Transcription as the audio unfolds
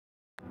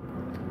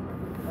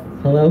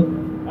Hello,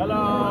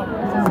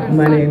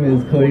 my name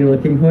is Cody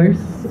Looking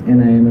Horse,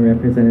 and I am a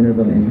representative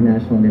of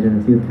International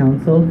Indigenous Youth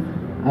Council.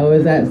 I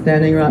was at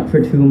Standing Rock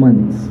for 2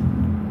 months.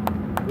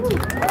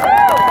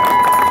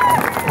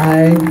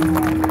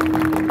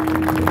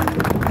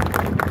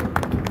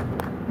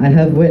 I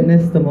have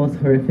witnessed the most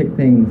horrific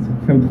things,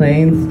 from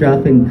planes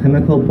dropping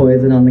chemical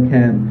poison on the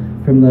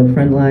camp, from the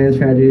frontline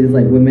tragedies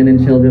like women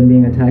and children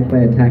being attacked by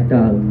attack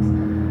dogs,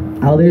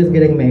 elders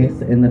getting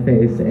maced in the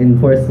face and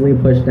forcibly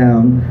pushed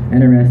down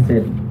and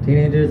arrested,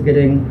 teenagers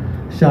getting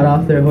shot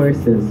off their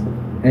horses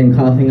and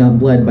coughing up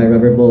blood by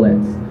rubber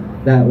bullets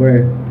that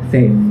were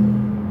safe.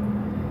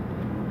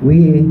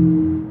 We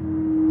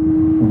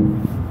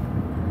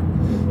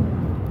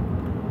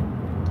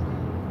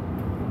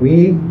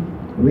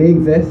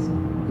exist,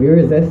 we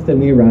resist, and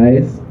we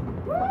rise.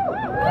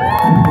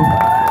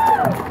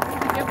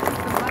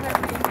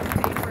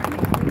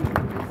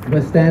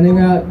 But Standing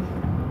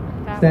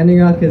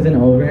Rock isn't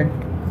over.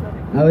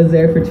 I was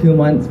there for 2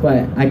 months,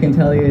 but I can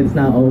tell you it's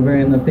not over,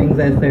 and the things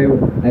I've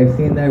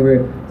seen there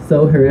were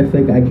so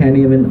horrific, I don't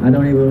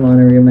even want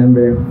to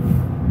remember.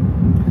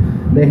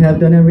 They have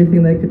done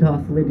everything they could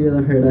possibly do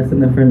to hurt us in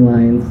the front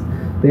lines.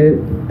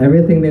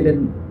 Everything they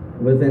did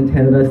was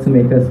intended us to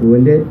make us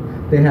wounded.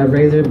 They have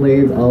razor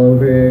blades all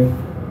over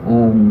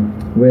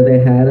where they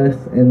had us,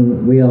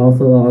 and we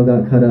also all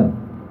got cut up.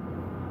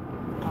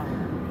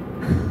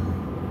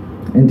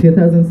 In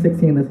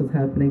 2016, this was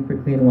happening for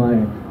clean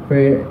water, for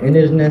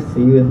Indigenous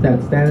youth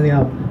that's standing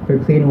up for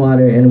clean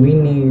water, and we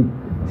need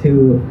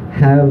to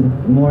have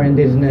more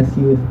Indigenous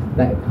youth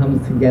that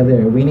comes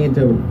together. We need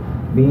to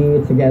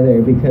be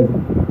together because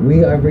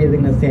we are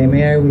breathing the same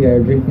air, we are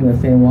drinking the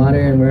same water,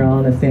 and we're all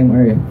on the same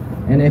earth.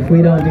 And if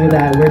we don't do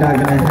that, we're not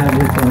going to have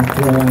this one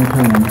for a long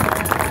time.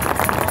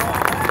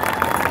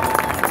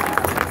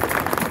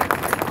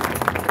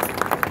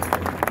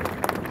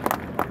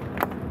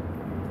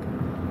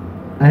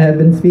 I have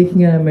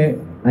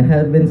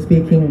been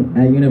speaking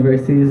at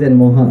universities and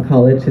Mohawk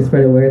College to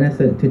spread awareness,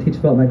 to teach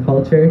about my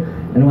culture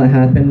and what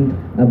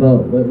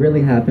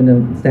really happened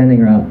in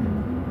Standing Rock.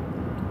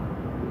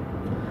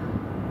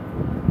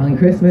 On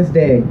Christmas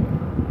Day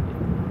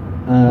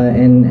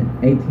in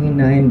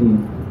 1890,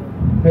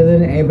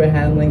 President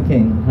Abraham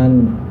Lincoln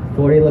hung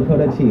 40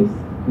 Lakota chiefs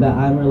that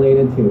I'm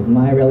related to,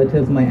 my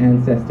relatives, my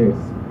ancestors.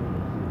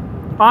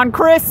 On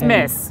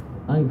Christmas!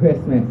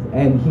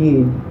 And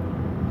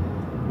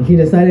he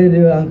decided to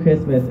do it on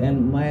Christmas,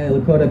 and my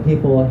Lakota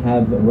people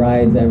have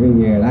rides every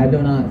year. And I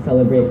do not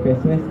celebrate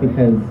Christmas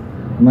because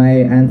my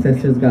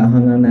ancestors got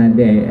hung on that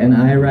day. And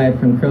I ride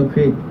from Crow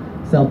Creek,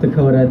 South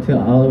Dakota,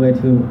 all the way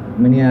to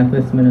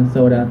Minneapolis,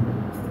 Minnesota,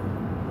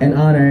 in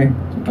honor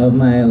of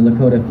my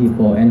Lakota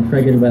people and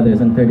frigid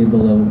weathers and 30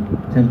 below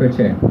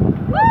temperature.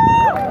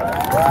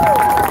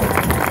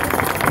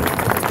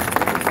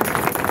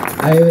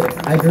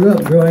 I grew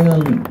up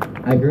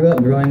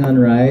growing on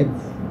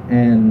rides,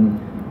 and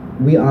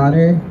we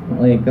honor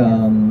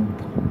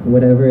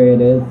whatever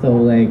it is. So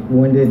like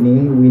Wounded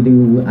Knee,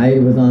 I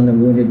was on the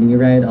Wounded Knee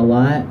ride a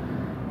lot,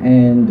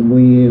 and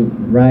we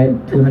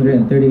ride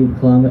 230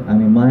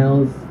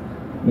 miles,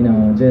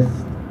 just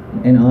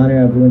in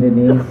honor of Wounded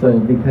Knee. So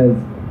because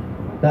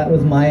that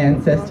was my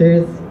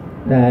ancestors,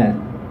 that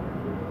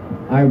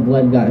our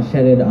blood got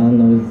shedded on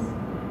those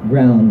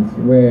grounds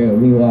where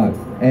we walked.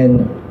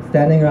 And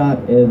Standing Rock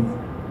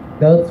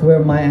that's where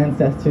my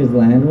ancestors'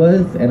 land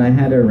was, and I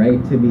had a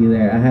right to be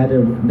there.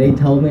 They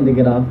told me to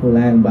get off the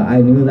land, but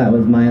I knew that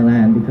was my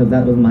land because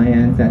that was my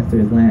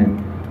ancestors' land.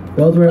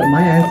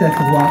 My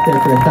ancestors walked there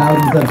for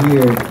thousands of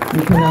years.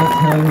 You cannot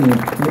tell me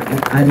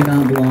I do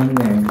not belong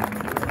there.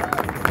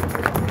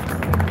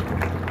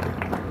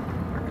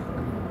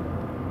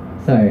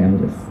 Sorry, I'm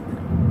just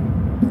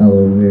all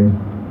over.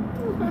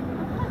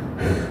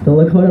 The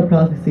Lakota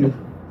prophecy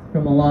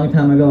from a long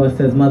time ago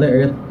says Mother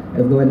Earth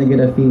is going to get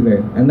a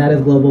fever, and that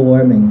is global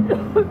warming.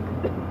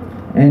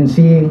 And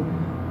she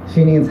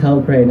needs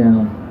help right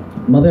now.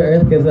 Mother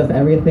Earth gives us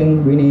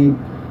everything we need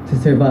to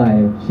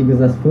survive. She gives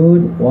us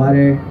food,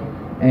 water,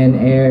 and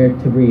air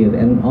to breathe,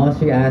 and all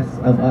she asks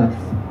of us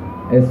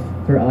is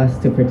for us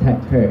to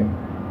protect her.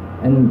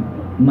 And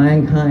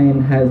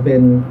mankind has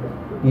been,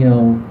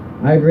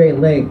 our Great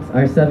Lakes,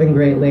 our 7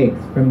 Great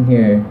Lakes from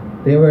here,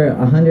 they were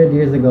 100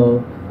 years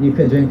ago, you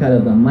could drink out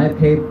of them. My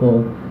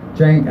people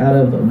drank out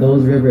of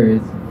those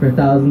rivers for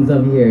thousands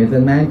of years,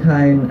 and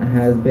mankind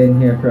has been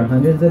here for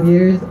hundreds of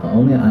years,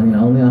 only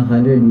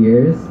 100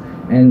 years,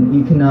 and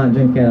you cannot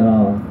drink it at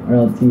all, or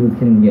else you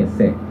can get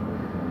sick.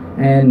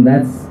 And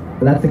that's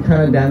the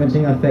kind of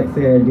damaging effects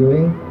they are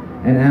doing,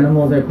 and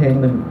animals are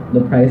paying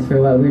the price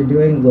for what we're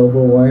doing.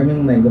 Global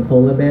warming, like the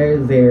polar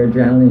bears, they are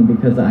drowning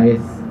because the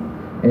ice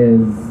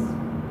is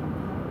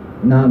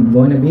not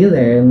going to be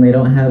there, and they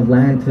don't have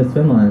land to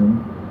swim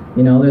on.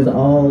 There's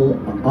all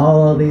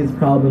of these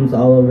problems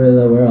all over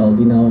the world,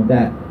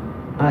 that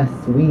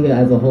we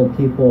as a whole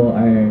people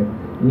are,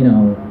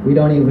 we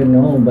don't even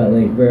know, but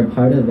like we're a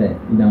part of it,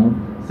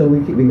 So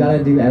we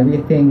gotta do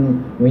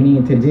everything we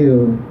need to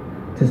do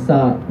to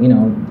stop,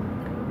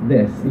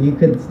 this. You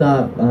could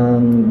stop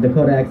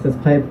Dakota Access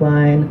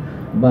Pipeline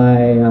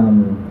by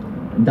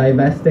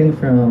divesting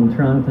from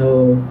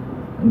Toronto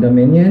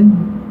Dominion,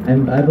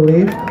 I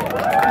believe.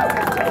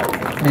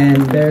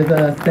 And there's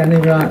a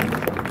Standing Rock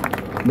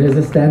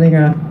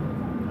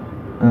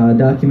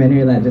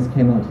documentary that just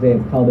came out today.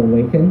 It's called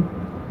Awaken.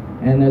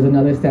 And there's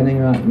another Standing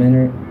Rock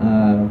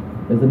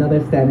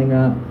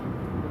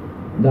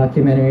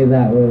documentary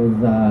that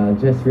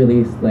was just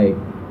released like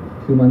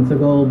 2 months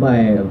ago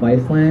by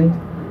Viceland,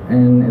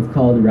 and it's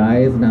called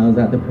Rise. And I was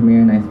at the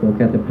premiere, and I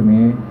spoke at the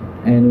premiere,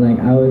 and like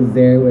I was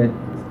there with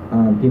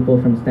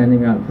people from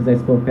Standing Rock because I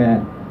spoke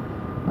at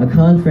a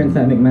conference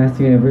at McMaster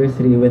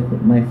University with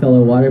my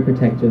fellow water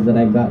protectors that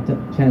I got a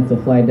chance to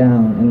fly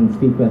down and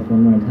speak with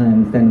one more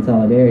time, stand in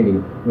solidarity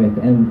with,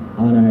 and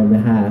on our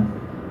behalf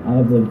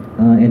of the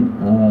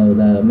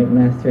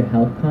McMaster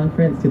Health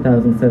Conference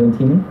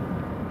 2017.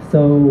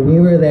 So we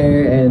were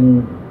there,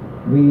 and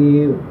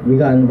we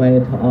got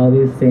invited to all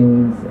these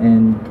things,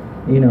 and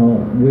you know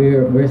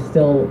we're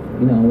still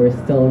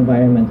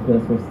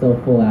environmentalists, we're still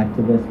full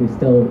activists, we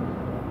still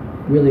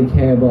really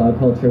care about our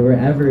culture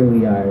wherever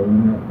we are. You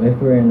know, if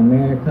we're in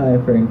America,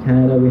 if we're in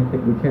Canada, we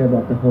care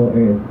about the whole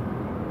earth.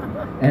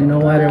 And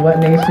no matter what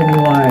nation you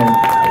are,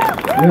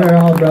 we are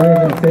all brothers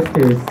and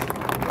sisters.